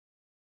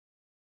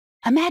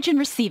Imagine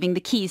receiving the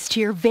keys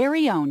to your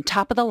very own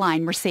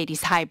top-of-the-line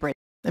Mercedes hybrid.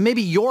 And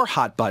maybe your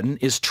hot button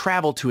is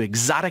travel to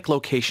exotic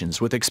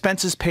locations with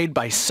expenses paid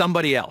by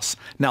somebody else.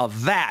 Now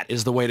that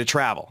is the way to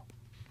travel.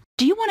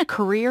 Do you want a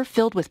career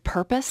filled with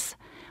purpose?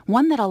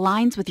 One that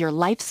aligns with your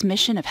life's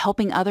mission of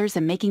helping others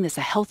and making this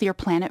a healthier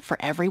planet for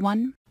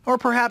everyone? Or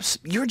perhaps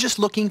you're just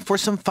looking for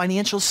some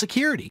financial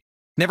security,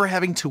 never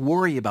having to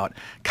worry about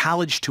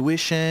college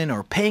tuition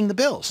or paying the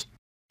bills.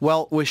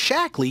 Well, with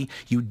Shackley,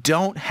 you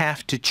don't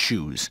have to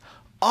choose.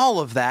 All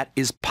of that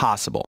is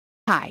possible.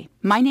 Hi,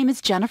 my name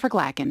is Jennifer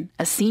Glacken,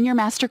 a Senior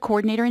Master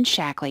Coordinator in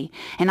Shackley,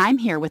 and I'm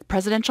here with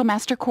Presidential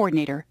Master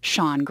Coordinator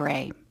Sean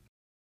Gray.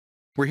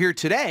 We're here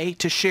today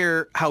to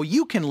share how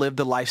you can live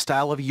the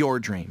lifestyle of your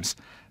dreams.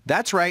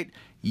 That's right,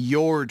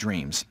 your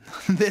dreams.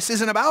 This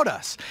isn't about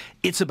us.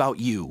 It's about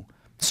you.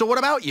 So what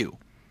about you?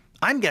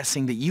 I'm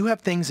guessing that you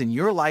have things in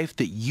your life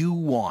that you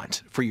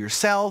want for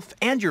yourself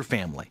and your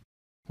family.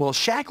 Well,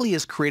 Shackley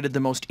has created the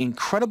most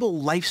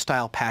incredible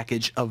lifestyle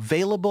package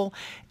available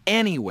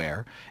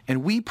anywhere,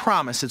 and we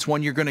promise it's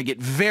one you're going to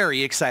get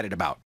very excited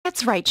about.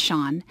 That's right,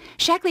 Sean.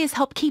 Shackley has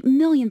helped keep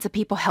millions of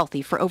people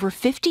healthy for over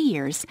 50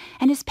 years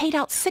and has paid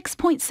out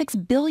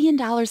 $6.6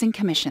 billion in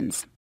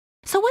commissions.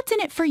 So what's in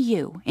it for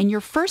you in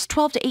your first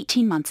 12 to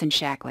 18 months in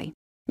Shackley?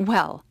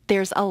 Well,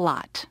 there's a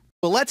lot.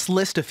 Well, let's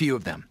list a few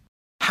of them.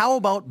 How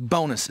about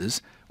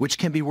bonuses, which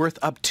can be worth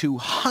up to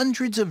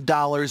hundreds of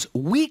dollars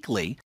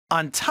weekly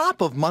on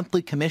top of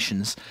monthly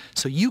commissions,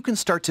 so you can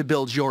start to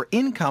build your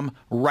income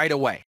right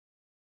away.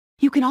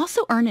 You can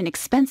also earn an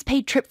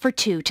expense-paid trip for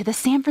two to the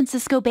San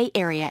Francisco Bay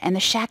Area and the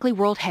Shackley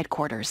World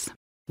Headquarters.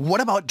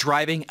 What about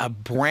driving a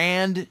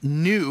brand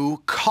new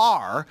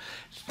car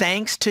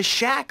thanks to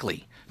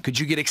Shackley? Could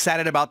you get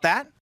excited about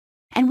that?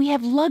 And we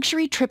have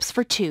luxury trips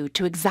for two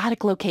to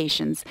exotic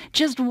locations.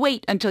 Just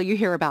wait until you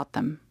hear about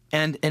them.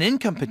 And an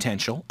income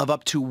potential of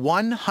up to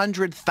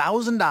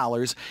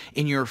 $100,000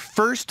 in your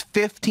first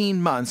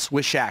 15 months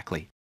with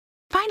Shackley.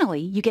 Finally,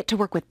 you get to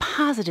work with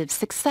positive,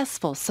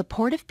 successful,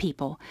 supportive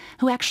people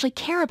who actually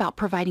care about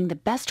providing the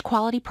best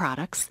quality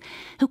products,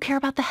 who care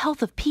about the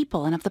health of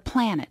people and of the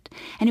planet,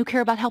 and who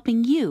care about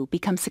helping you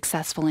become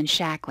successful in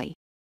Shackley.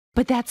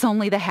 But that's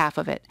only the half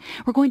of it.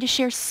 We're going to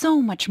share so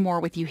much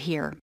more with you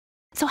here.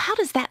 So how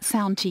does that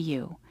sound to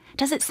you?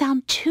 Does it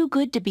sound too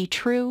good to be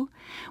true?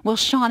 Well,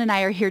 Sean and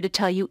I are here to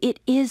tell you it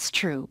is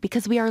true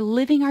because we are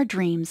living our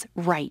dreams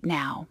right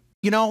now.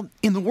 You know,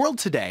 in the world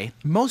today,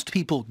 most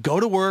people go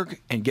to work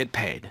and get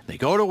paid. They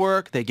go to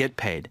work, they get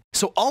paid.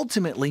 So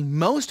ultimately,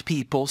 most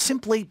people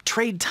simply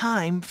trade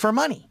time for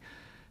money.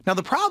 Now,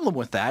 the problem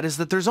with that is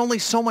that there's only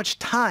so much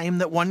time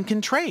that one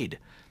can trade.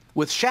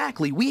 With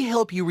Shackley, we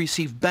help you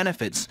receive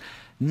benefits,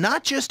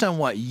 not just on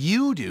what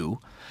you do,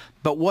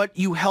 but what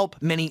you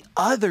help many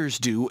others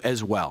do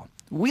as well.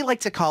 We like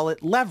to call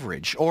it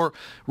leverage or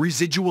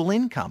residual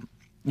income.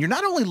 You're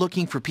not only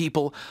looking for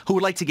people who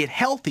would like to get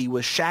healthy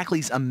with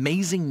Shackley's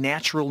amazing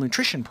natural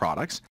nutrition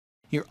products,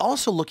 you're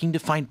also looking to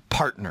find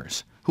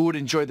partners who would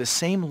enjoy the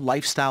same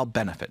lifestyle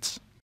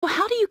benefits. Well,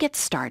 how do you get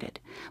started?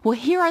 Well,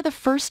 here are the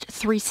first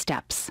 3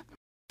 steps.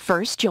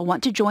 First, you'll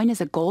want to join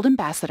as a Gold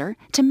Ambassador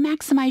to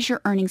maximize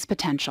your earnings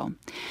potential.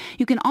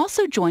 You can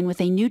also join with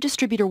a new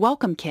distributor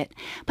welcome kit,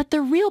 but the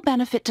real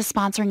benefit to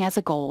sponsoring as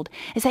a Gold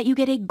is that you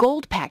get a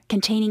Gold Pack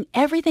containing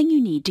everything you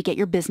need to get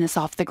your business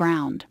off the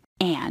ground.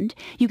 And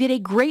you get a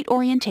great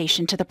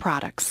orientation to the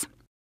products.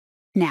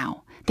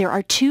 Now, there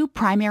are 2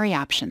 primary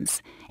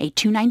options, a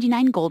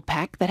 $2.99 Gold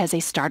Pack that has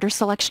a starter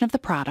selection of the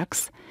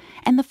products,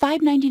 and the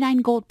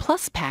 $5.99 Gold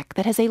Plus Pack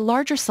that has a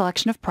larger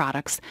selection of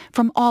products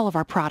from all of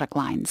our product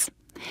lines.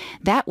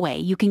 That way,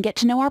 you can get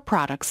to know our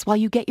products while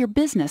you get your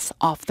business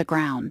off the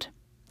ground.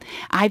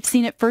 I've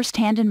seen it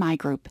firsthand in my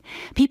group.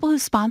 People who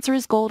sponsor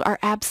as Gold are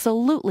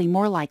absolutely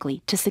more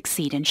likely to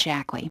succeed in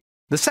Shackley.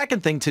 The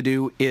second thing to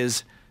do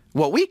is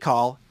what we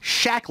call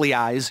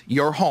Shackley-ize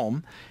your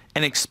home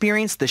and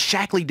experience the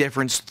Shackley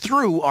difference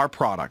through our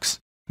products.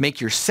 Make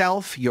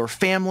yourself, your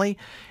family,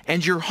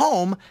 and your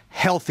home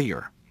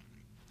healthier.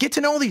 Get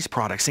to know these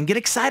products and get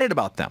excited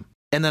about them.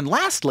 And then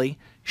lastly,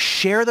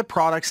 share the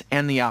products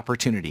and the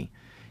opportunity.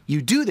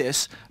 You do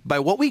this by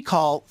what we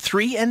call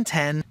 3 and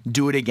 10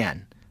 do it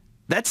again.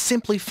 That's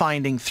simply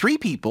finding 3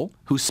 people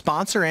who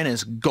sponsor in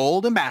as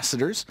Gold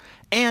Ambassadors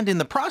and in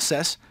the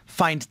process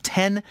find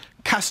 10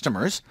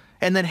 customers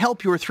and then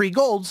help your 3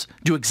 golds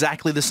do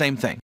exactly the same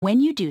thing.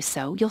 When you do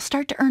so, you'll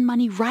start to earn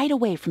money right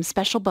away from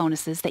special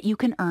bonuses that you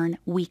can earn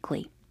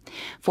weekly.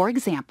 For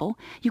example,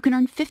 you can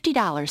earn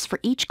 $50 for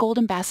each Gold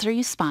Ambassador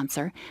you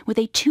sponsor with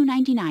a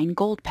 $2.99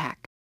 Gold Pack.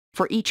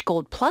 For each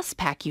Gold Plus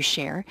Pack you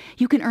share,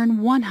 you can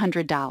earn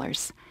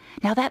 $100.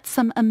 Now that's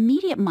some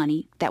immediate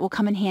money that will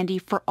come in handy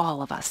for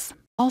all of us.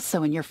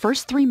 Also, in your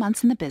first 3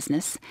 months in the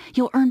business,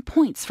 you'll earn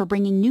points for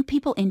bringing new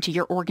people into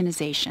your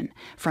organization,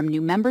 from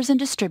new members and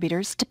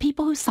distributors to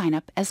people who sign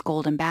up as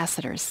Gold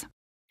Ambassadors.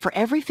 For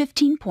every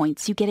 15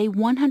 points, you get a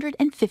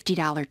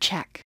 $150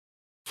 check.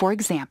 For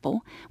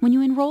example, when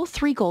you enroll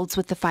 3 golds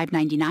with the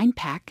 $5.99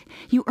 pack,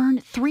 you earn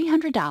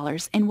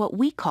 $300 in what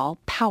we call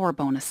power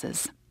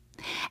bonuses.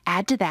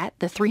 Add to that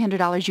the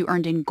 $300 you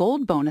earned in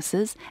gold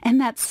bonuses, and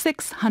that's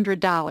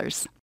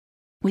 $600.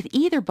 With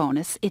either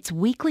bonus, it's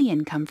weekly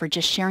income for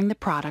just sharing the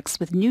products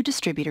with new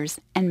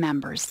distributors and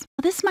members.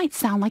 This might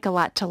sound like a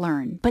lot to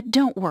learn, but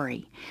don't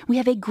worry. We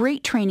have a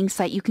great training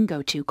site you can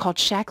go to called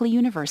Shackley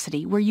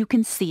University where you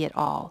can see it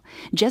all.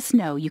 Just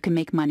know you can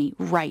make money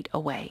right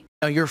away.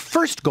 Now, your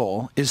first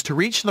goal is to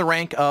reach the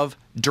rank of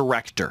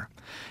director.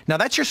 Now,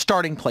 that's your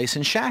starting place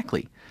in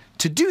Shackley.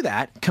 To do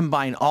that,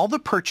 combine all the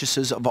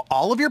purchases of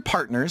all of your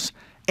partners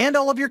and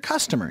all of your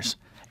customers.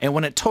 And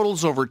when it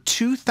totals over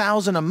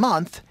 $2,000 a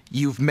month,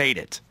 you've made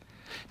it.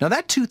 Now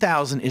that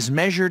 $2,000 is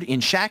measured in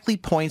Shackley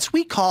points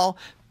we call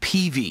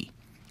PV.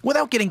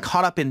 Without getting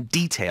caught up in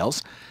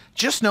details,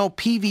 just know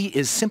PV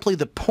is simply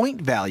the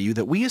point value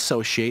that we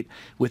associate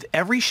with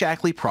every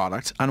Shackley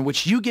product on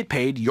which you get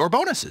paid your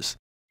bonuses.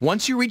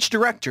 Once you reach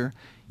director,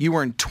 you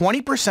earn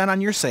 20%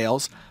 on your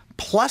sales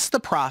plus the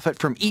profit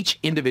from each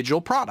individual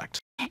product.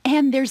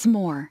 And there's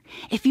more.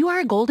 If you are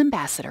a Gold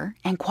Ambassador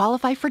and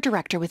qualify for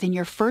Director within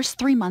your first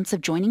 3 months of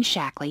joining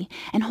Shackley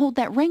and hold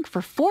that rank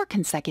for 4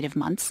 consecutive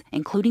months,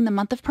 including the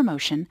month of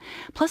promotion,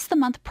 plus the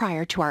month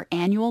prior to our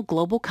annual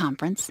global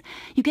conference,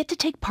 you get to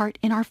take part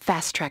in our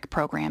Fast Track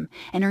program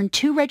and earn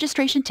 2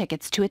 registration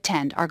tickets to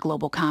attend our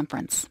global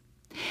conference.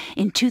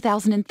 In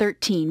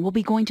 2013, we'll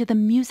be going to the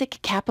music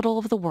capital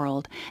of the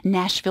world,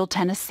 Nashville,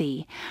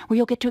 Tennessee, where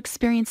you'll get to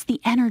experience the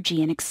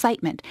energy and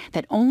excitement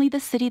that only the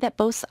city that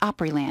boasts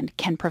Opryland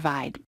can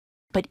provide.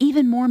 But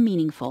even more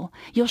meaningful,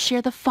 you'll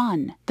share the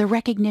fun, the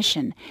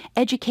recognition,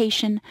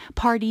 education,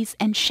 parties,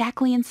 and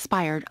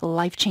Shackley-inspired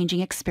life-changing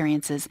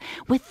experiences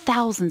with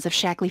thousands of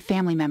Shackley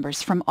family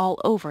members from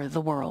all over the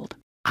world.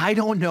 I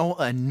don't know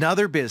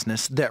another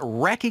business that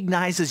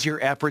recognizes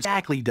your efforts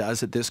Shackley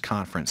does at this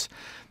conference.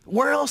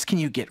 Where else can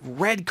you get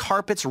red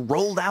carpets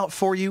rolled out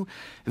for you,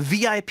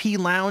 VIP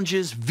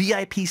lounges,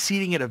 VIP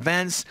seating at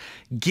events,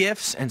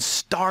 gifts, and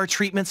star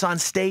treatments on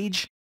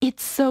stage?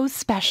 It's so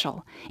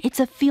special. It's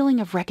a feeling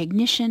of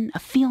recognition, a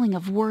feeling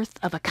of worth,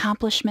 of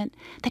accomplishment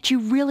that you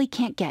really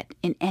can't get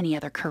in any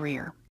other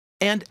career.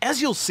 And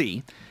as you'll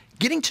see,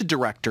 getting to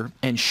director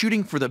and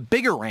shooting for the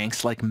bigger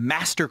ranks like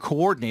master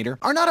coordinator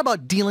are not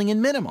about dealing in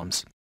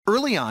minimums.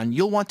 Early on,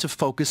 you'll want to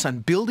focus on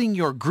building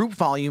your group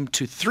volume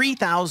to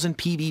 3,000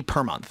 PV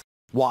per month.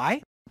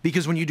 Why?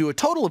 Because when you do a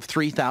total of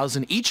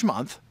 3,000 each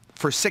month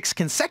for 6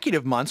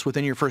 consecutive months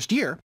within your first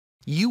year,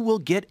 you will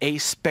get a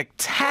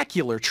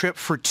spectacular trip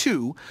for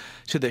 2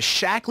 to the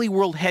Shackley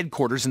World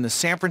Headquarters in the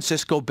San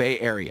Francisco Bay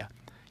Area.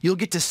 You'll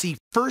get to see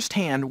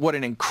firsthand what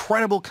an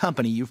incredible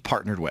company you've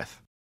partnered with.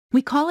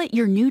 We call it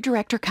your New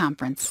Director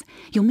Conference.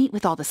 You'll meet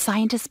with all the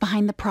scientists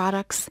behind the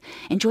products,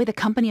 enjoy the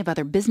company of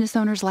other business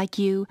owners like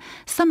you,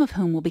 some of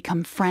whom will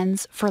become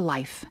friends for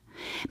life.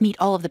 Meet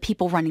all of the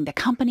people running the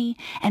company,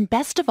 and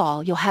best of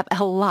all, you'll have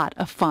a lot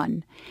of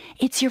fun.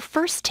 It's your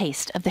first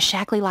taste of the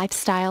Shackley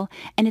lifestyle,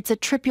 and it's a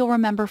trip you'll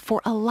remember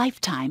for a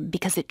lifetime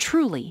because it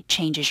truly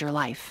changes your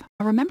life.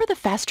 Remember the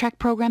Fast Track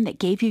program that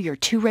gave you your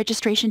 2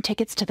 registration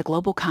tickets to the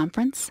global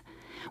conference?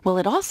 Well,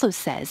 it also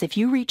says if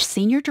you reach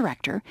Senior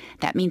Director,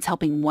 that means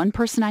helping one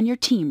person on your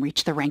team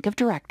reach the rank of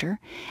Director,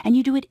 and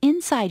you do it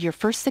inside your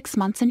first 6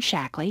 months in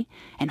Shackley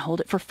and hold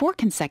it for 4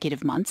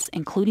 consecutive months,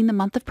 including the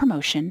month of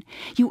promotion,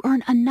 you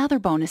earn another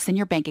bonus in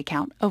your bank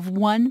account of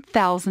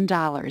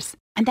 $1,000.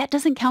 And that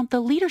doesn't count the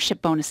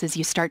leadership bonuses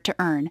you start to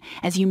earn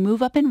as you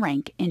move up in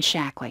rank in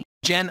Shackley.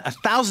 Jen, a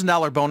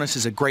 $1,000 bonus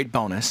is a great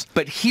bonus,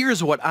 but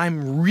here's what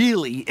I'm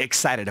really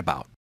excited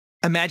about.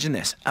 Imagine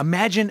this.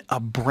 Imagine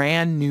a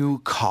brand new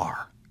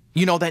car.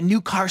 You know, that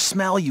new car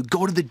smell, you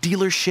go to the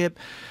dealership,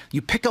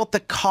 you pick out the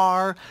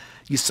car,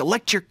 you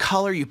select your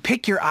color, you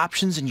pick your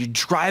options, and you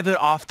drive it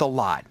off the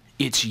lot.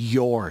 It's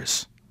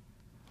yours.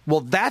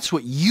 Well, that's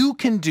what you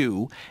can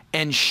do,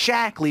 and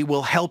Shackley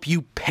will help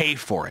you pay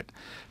for it.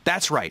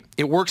 That's right.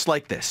 It works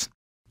like this.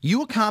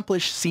 You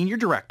accomplish Senior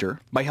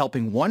Director by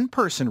helping one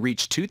person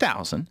reach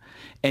 2,000,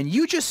 and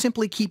you just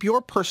simply keep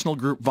your personal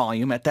group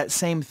volume at that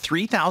same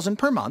 3,000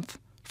 per month,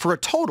 for a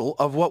total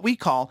of what we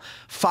call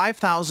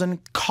 5,000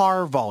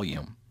 car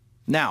volume.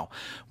 Now,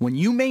 when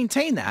you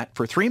maintain that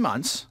for 3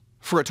 months,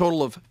 for a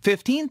total of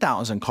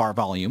 15,000 car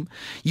volume,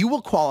 you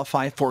will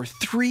qualify for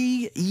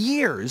 3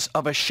 years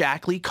of a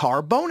Shackley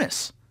car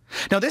bonus.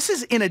 Now, this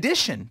is in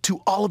addition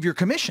to all of your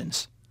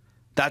commissions.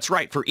 That's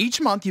right. For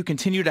each month you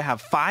continue to have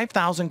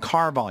 5,000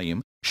 car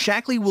volume,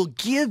 Shackley will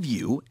give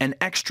you an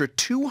extra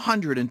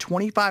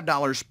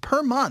 $225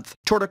 per month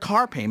toward a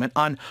car payment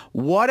on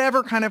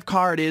whatever kind of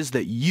car it is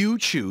that you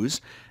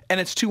choose, and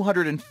it's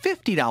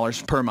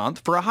 $250 per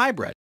month for a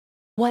hybrid.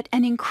 What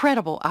an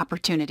incredible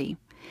opportunity.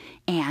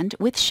 And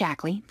with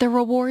Shackley, the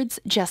rewards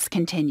just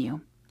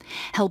continue.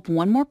 Help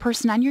one more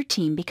person on your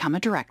team become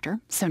a director,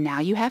 so now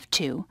you have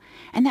 2,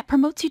 and that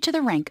promotes you to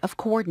the rank of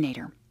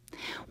coordinator.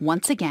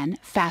 Once again,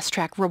 Fast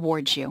Track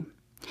rewards you.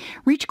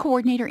 Reach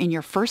coordinator in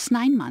your first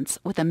 9 months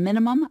with a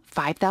minimum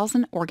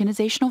 5,000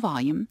 organizational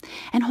volume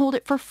and hold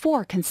it for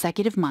 4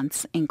 consecutive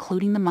months,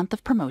 including the month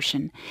of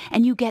promotion,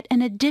 and you get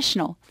an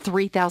additional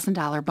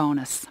 $3,000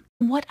 bonus.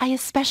 What I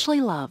especially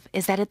love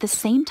is that at the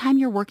same time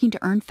you're working to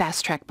earn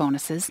Fast Track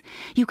bonuses,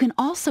 you can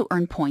also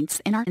earn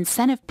points in our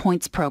Incentive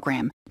Points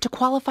program to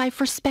qualify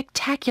for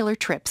spectacular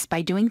trips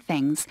by doing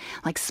things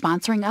like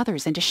sponsoring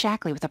others into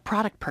Shackley with a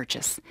product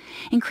purchase,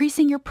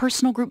 increasing your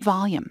personal group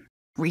volume,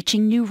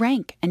 reaching new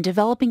rank, and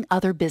developing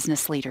other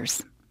business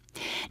leaders.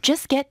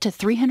 Just get to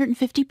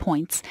 350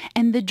 points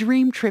and the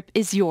dream trip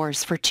is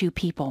yours for 2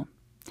 people.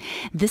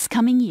 This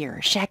coming year,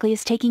 Shackley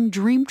is taking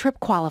Dream Trip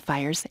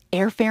qualifiers,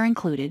 airfare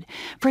included,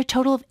 for a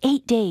total of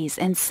 8 days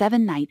and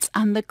 7 nights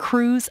on the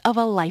cruise of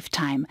a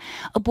lifetime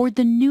aboard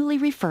the newly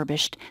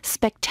refurbished,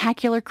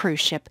 spectacular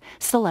cruise ship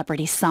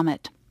Celebrity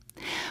Summit.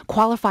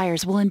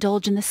 Qualifiers will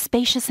indulge in the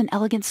spacious and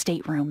elegant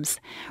staterooms,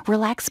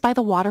 relax by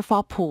the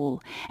waterfall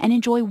pool, and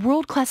enjoy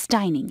world-class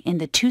dining in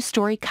the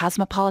 2-story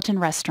Cosmopolitan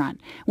restaurant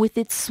with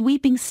its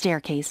sweeping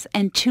staircase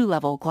and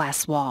 2-level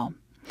glass wall.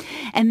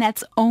 And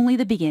that's only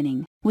the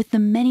beginning. With the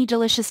many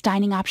delicious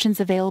dining options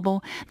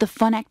available, the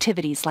fun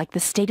activities like the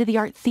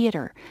state-of-the-art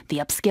theater, the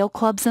upscale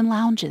clubs and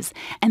lounges,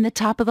 and the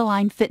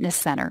top-of-the-line fitness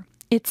center,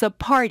 it's a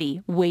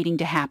party waiting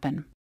to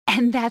happen.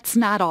 And that's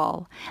not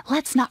all.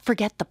 Let's not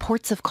forget the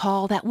ports of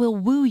call that will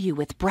woo you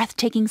with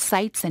breathtaking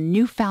sights and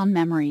newfound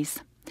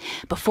memories.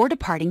 Before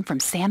departing from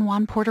San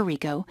Juan, Puerto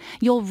Rico,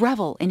 you'll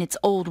revel in its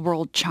old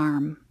world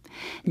charm.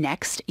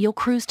 Next, you'll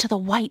cruise to the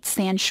white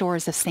sand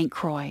shores of St.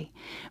 Croix,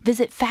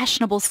 visit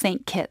fashionable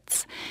St.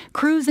 Kitts,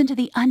 cruise into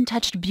the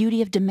untouched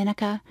beauty of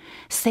Dominica,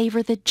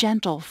 savor the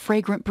gentle,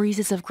 fragrant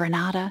breezes of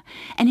Grenada,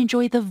 and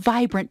enjoy the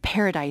vibrant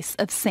paradise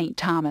of St.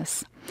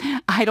 Thomas.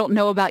 I don't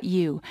know about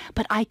you,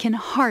 but I can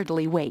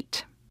hardly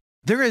wait.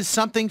 There is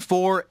something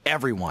for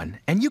everyone,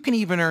 and you can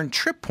even earn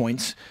trip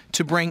points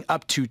to bring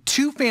up to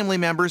 2 family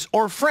members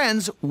or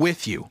friends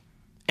with you.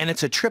 And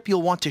it's a trip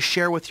you'll want to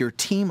share with your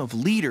team of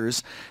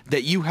leaders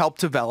that you help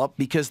develop,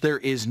 because there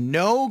is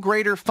no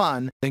greater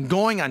fun than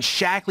going on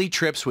Shackley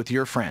trips with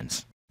your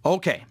friends.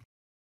 Okay,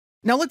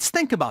 now let's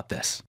think about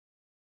this.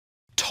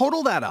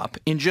 Total that up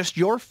in just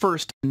your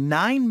first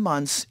 9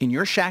 months in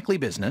your Shackley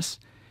business.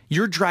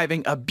 You're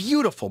driving a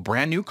beautiful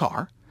brand new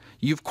car,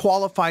 you've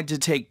qualified to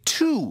take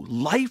 2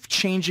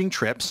 life-changing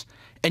trips,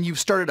 and you've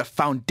started a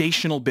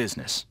foundational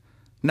business.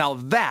 Now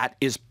that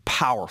is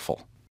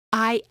powerful.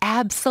 I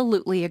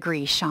absolutely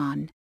agree,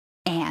 Sean.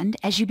 And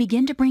as you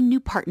begin to bring new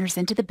partners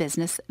into the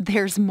business,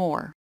 there's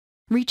more.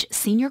 Reach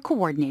Senior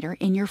Coordinator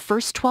in your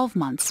first 12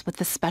 months with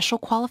the special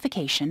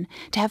qualification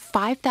to have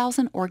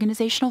 5,000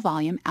 organizational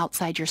volume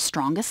outside your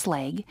strongest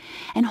leg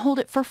and hold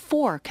it for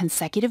 4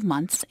 consecutive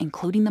months,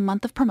 including the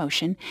month of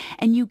promotion,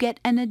 and you get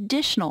an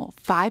additional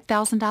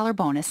 $5,000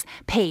 bonus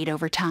paid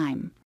over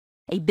time.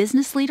 A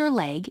business leader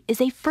leg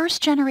is a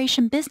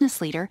first-generation business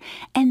leader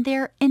and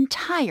their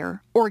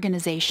entire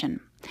organization.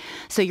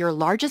 So your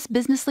largest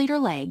business leader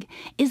leg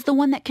is the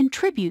one that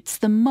contributes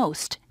the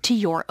most to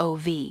your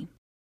OV.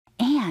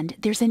 And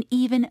there's an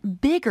even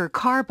bigger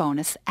car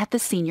bonus at the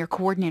senior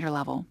coordinator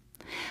level.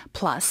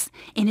 Plus,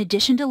 in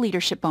addition to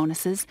leadership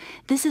bonuses,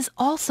 this is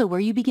also where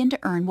you begin to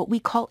earn what we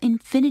call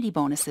infinity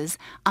bonuses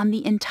on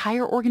the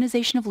entire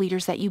organization of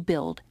leaders that you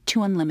build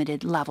to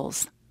unlimited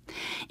levels.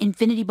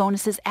 Infinity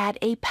bonuses add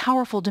a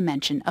powerful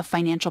dimension of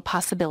financial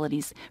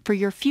possibilities for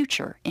your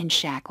future in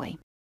Shackley.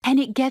 And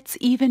it gets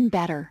even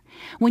better.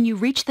 When you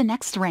reach the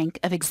next rank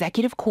of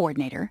executive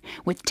coordinator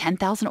with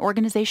 10,000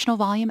 organizational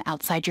volume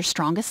outside your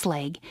strongest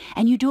leg,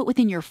 and you do it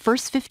within your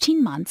first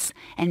 15 months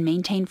and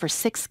maintain for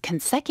 6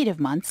 consecutive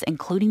months,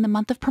 including the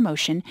month of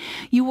promotion,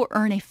 you will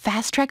earn a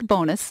fast-track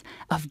bonus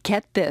of,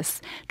 get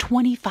this,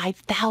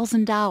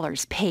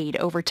 $25,000 paid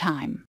over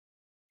time.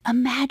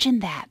 Imagine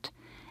that.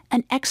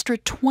 An extra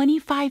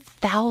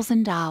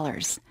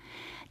 $25,000.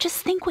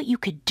 Just think what you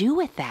could do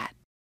with that.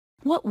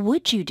 What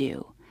would you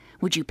do?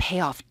 Would you pay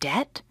off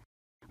debt?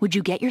 Would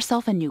you get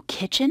yourself a new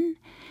kitchen?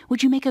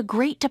 Would you make a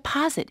great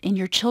deposit in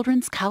your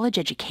children's college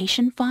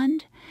education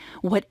fund?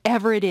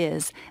 Whatever it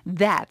is,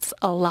 that's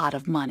a lot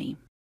of money.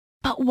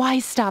 But why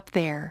stop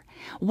there?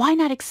 Why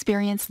not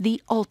experience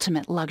the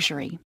ultimate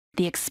luxury,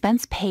 the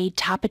expense-paid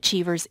Top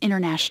Achievers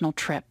International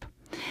trip?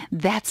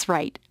 That's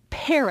right,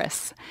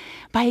 Paris.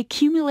 By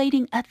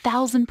accumulating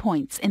 1,000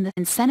 points in the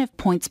Incentive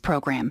Points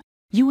program,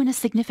 you and a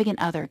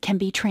significant other can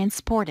be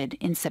transported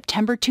in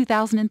September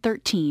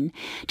 2013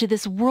 to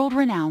this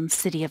world-renowned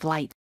city of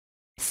light.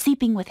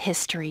 Seeping with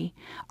history,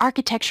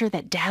 architecture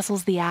that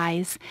dazzles the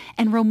eyes,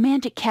 and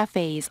romantic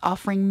cafes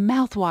offering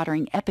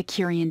mouth-watering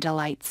Epicurean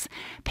delights,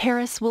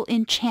 Paris will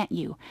enchant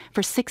you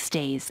for 6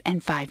 days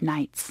and 5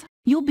 nights.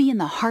 You'll be in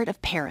the heart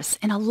of Paris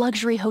in a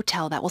luxury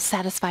hotel that will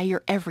satisfy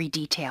your every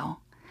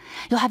detail.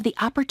 You'll have the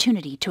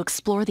opportunity to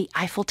explore the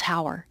Eiffel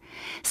Tower,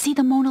 see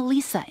the Mona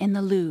Lisa in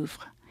the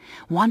Louvre,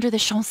 wander the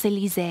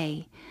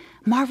Champs-Élysées,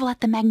 marvel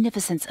at the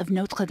magnificence of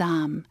Notre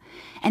Dame,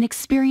 and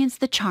experience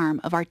the charm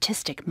of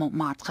artistic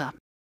Montmartre.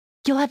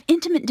 You'll have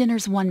intimate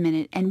dinners one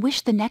minute and wish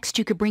the next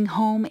you could bring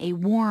home a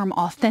warm,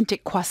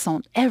 authentic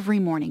croissant every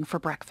morning for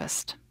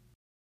breakfast.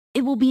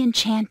 It will be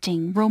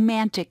enchanting,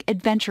 romantic,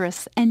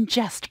 adventurous, and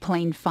just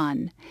plain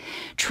fun.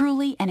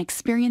 Truly an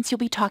experience you'll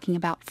be talking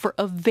about for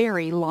a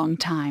very long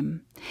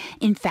time.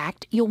 In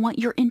fact, you'll want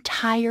your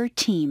entire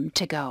team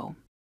to go.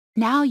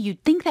 Now,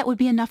 you'd think that would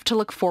be enough to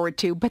look forward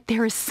to, but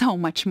there is so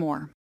much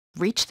more.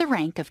 Reach the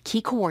rank of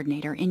Key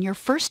Coordinator in your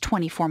first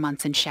 24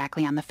 months in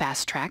Shackley on the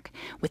fast track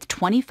with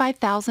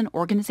 25,000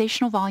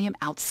 organizational volume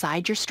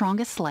outside your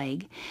strongest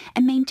leg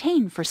and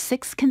maintain for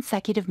 6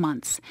 consecutive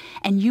months,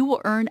 and you will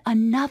earn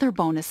another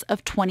bonus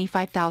of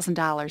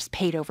 $25,000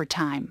 paid over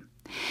time.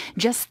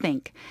 Just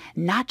think,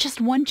 not just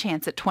one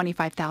chance at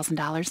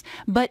 $25,000,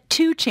 but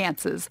 2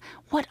 chances.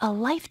 What a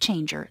life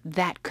changer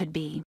that could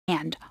be.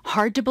 And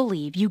hard to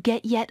believe you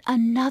get yet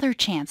another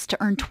chance to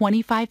earn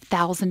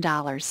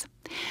 $25,000.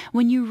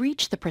 When you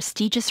reach the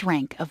prestigious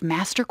rank of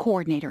Master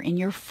Coordinator in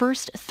your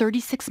first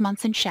 36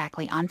 months in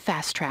Shackley on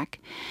Fast Track,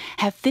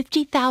 have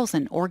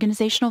 50,000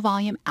 organizational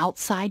volume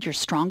outside your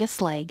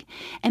strongest leg,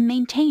 and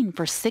maintain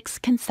for 6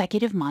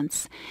 consecutive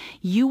months,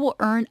 you will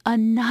earn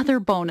another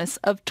bonus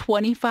of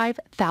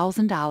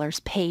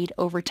 $25,000 paid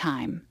over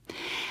time.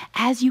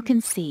 As you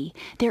can see,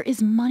 there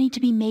is money to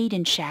be made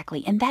in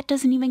Shackley, and that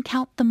doesn't even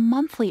count the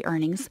monthly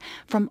earnings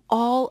from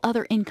all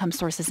other income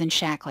sources in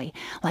Shackley,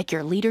 like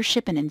your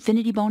leadership and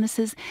infinity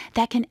bonuses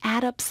that can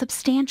add up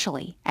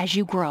substantially as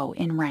you grow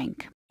in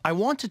rank. I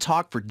want to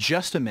talk for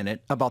just a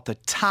minute about the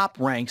top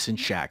ranks in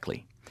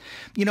Shackley.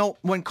 You know,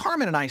 when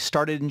Carmen and I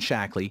started in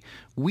Shackley,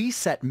 we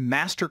set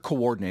Master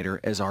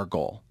Coordinator as our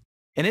goal.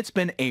 And it's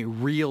been a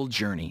real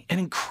journey, an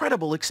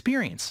incredible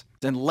experience.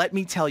 And let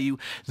me tell you,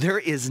 there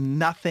is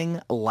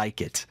nothing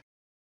like it.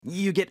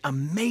 You get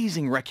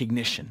amazing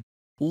recognition,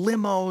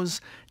 limos,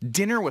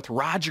 dinner with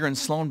Roger and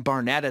Sloan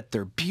Barnett at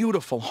their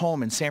beautiful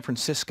home in San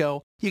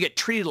Francisco. You get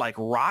treated like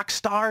rock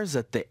stars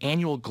at the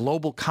annual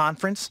global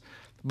conference.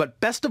 But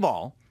best of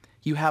all,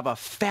 you have a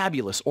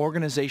fabulous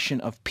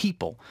organization of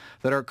people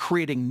that are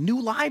creating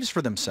new lives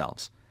for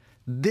themselves.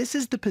 This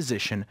is the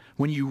position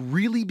when you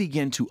really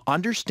begin to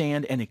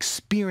understand and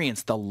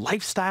experience the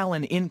lifestyle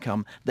and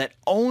income that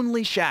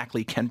only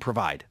Shackley can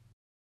provide.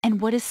 And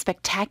what is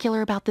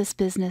spectacular about this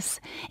business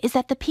is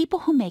that the people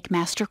who make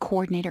Master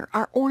Coordinator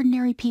are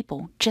ordinary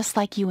people, just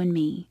like you and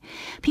me.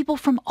 People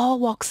from all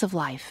walks of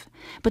life,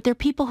 but they're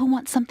people who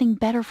want something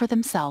better for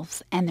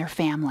themselves and their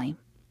family.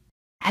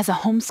 As a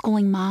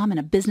homeschooling mom and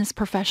a business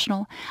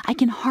professional, I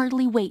can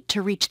hardly wait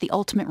to reach the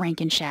ultimate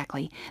rank in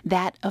Shackley,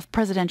 that of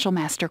Presidential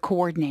Master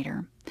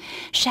Coordinator.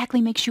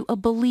 Shackley makes you a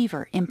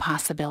believer in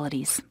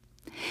possibilities.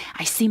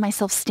 I see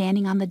myself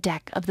standing on the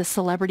deck of the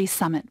Celebrity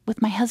Summit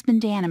with my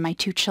husband Dan and my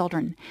 2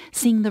 children,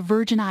 seeing the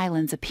Virgin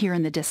Islands appear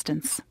in the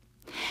distance.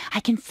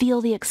 I can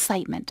feel the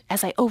excitement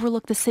as I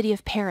overlook the city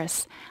of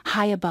Paris,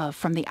 high above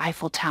from the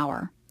Eiffel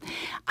Tower.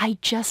 I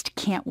just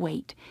can't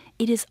wait.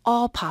 It is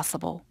all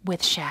possible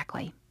with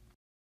Shackley.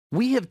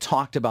 We have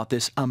talked about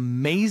this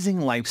amazing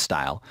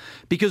lifestyle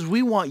because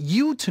we want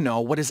you to know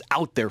what is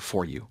out there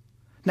for you.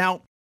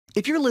 Now,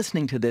 if you're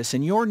listening to this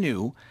and you're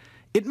new,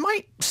 it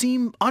might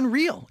seem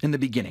unreal in the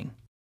beginning.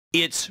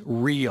 It's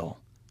real.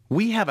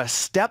 We have a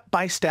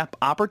step-by-step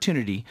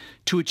opportunity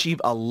to achieve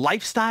a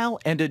lifestyle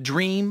and a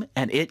dream,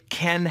 and it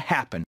can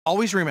happen.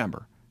 Always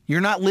remember,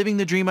 you're not living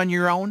the dream on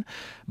your own,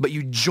 but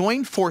you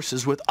join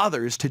forces with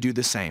others to do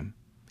the same.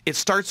 It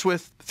starts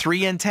with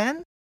 3 and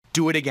 10.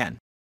 Do it again.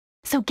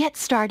 So get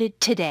started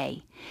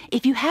today.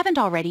 If you haven't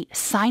already,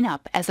 sign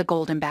up as a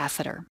Gold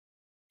Ambassador.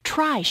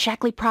 Try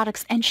Shackley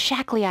products and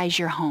Shackley-ize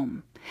your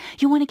home.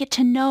 You want to get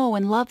to know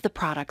and love the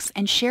products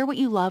and share what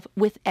you love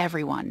with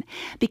everyone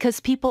because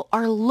people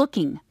are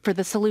looking for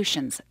the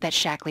solutions that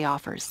Shackley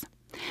offers.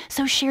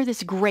 So share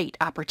this great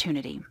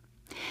opportunity.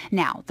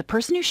 Now, the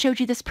person who showed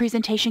you this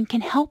presentation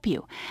can help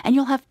you, and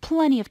you'll have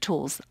plenty of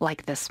tools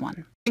like this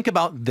one. Think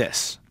about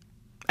this.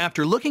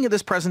 After looking at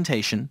this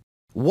presentation,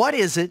 what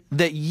is it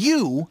that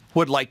you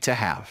would like to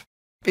have?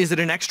 Is it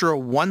an extra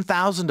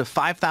 $1,000 to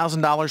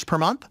 $5,000 per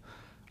month?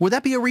 Would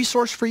that be a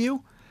resource for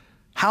you?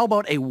 How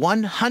about a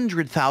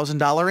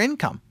 $100,000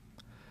 income?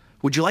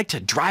 Would you like to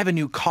drive a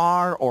new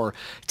car or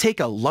take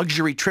a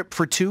luxury trip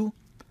for 2?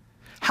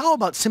 How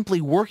about simply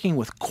working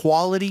with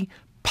quality,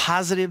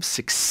 positive,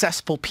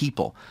 successful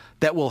people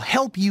that will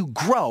help you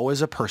grow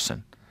as a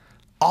person?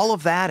 All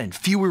of that and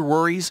fewer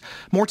worries,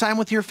 more time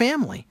with your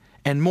family,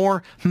 and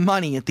more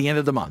money at the end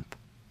of the month.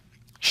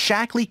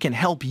 Shackley can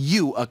help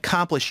you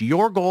accomplish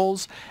your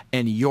goals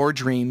and your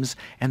dreams,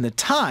 and the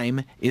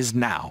time is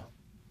now.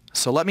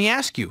 So let me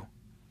ask you,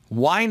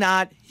 why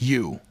not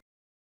you?